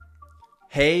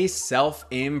Hey,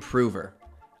 self-improver.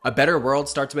 A better world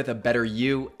starts with a better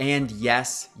you, and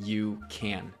yes, you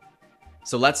can.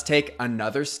 So let's take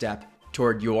another step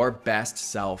toward your best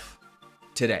self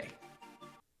today.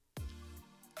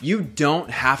 You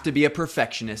don't have to be a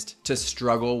perfectionist to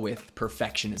struggle with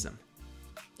perfectionism.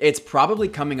 It's probably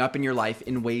coming up in your life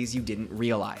in ways you didn't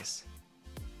realize.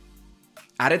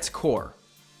 At its core,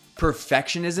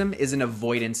 perfectionism is an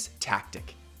avoidance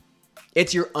tactic.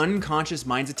 It's your unconscious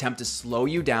mind's attempt to slow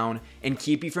you down and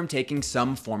keep you from taking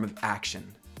some form of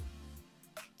action.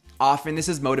 Often this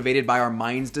is motivated by our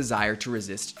mind's desire to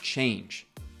resist change.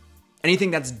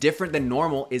 Anything that's different than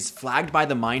normal is flagged by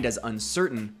the mind as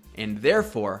uncertain and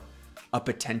therefore a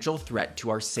potential threat to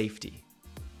our safety.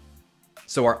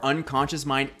 So our unconscious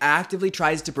mind actively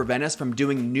tries to prevent us from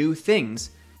doing new things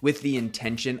with the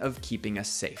intention of keeping us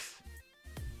safe.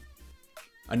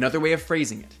 Another way of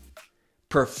phrasing it: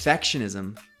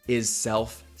 perfectionism is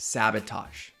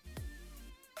self-sabotage.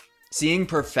 Seeing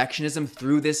perfectionism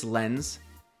through this lens,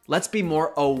 let's be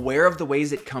more aware of the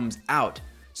ways it comes out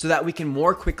so that we can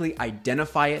more quickly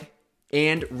identify it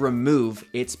and remove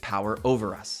its power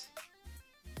over us.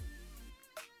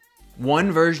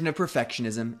 One version of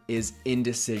perfectionism is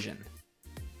indecision.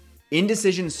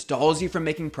 Indecision stalls you from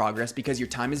making progress because your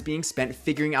time is being spent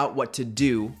figuring out what to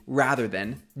do rather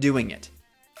than doing it.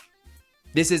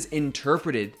 This is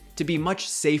interpreted to be much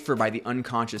safer by the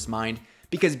unconscious mind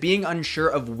because being unsure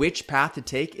of which path to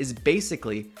take is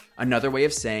basically another way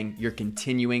of saying you're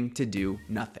continuing to do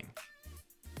nothing.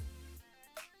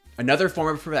 Another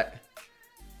form of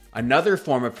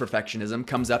perfectionism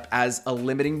comes up as a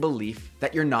limiting belief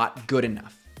that you're not good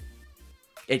enough.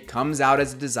 It comes out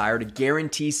as a desire to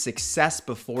guarantee success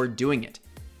before doing it,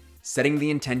 setting the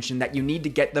intention that you need to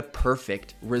get the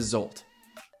perfect result.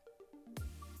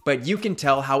 But you can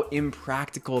tell how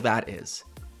impractical that is.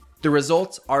 The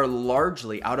results are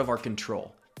largely out of our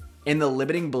control, and the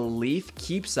limiting belief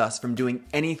keeps us from doing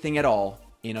anything at all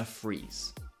in a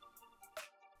freeze.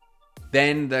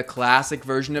 Then the classic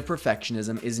version of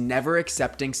perfectionism is never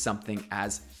accepting something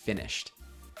as finished.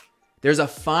 There's a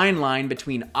fine line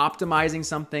between optimizing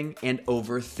something and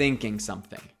overthinking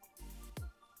something.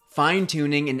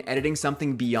 Fine-tuning and editing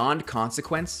something beyond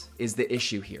consequence is the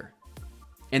issue here.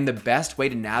 And the best way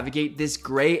to navigate this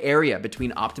gray area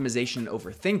between optimization and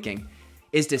overthinking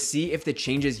is to see if the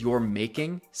changes you're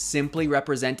making simply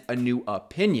represent a new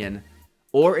opinion,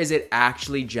 or is it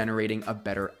actually generating a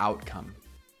better outcome?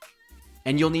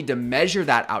 And you'll need to measure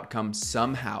that outcome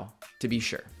somehow to be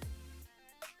sure.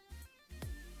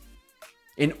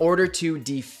 In order to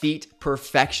defeat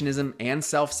perfectionism and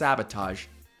self-sabotage,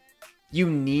 you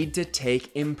need to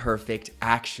take imperfect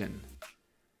action.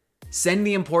 Send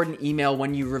the important email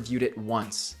when you reviewed it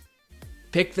once.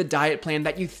 Pick the diet plan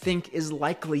that you think is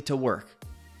likely to work.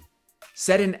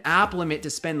 Set an app limit to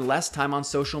spend less time on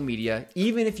social media,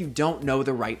 even if you don't know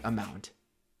the right amount.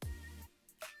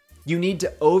 You need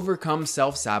to overcome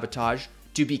self-sabotage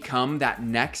to become that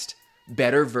next,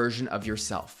 better version of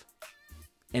yourself.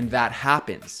 And that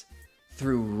happens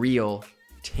through real,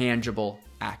 tangible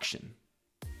action.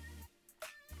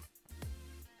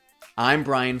 I'm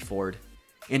Brian Ford,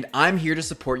 and I'm here to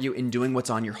support you in doing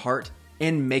what's on your heart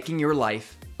and making your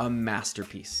life a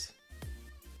masterpiece.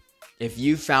 If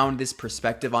you found this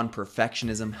perspective on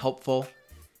perfectionism helpful,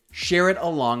 share it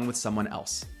along with someone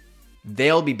else.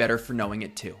 They'll be better for knowing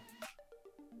it too.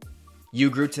 You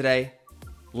grew today.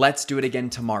 Let's do it again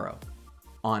tomorrow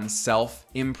on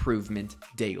Self-Improvement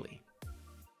Daily.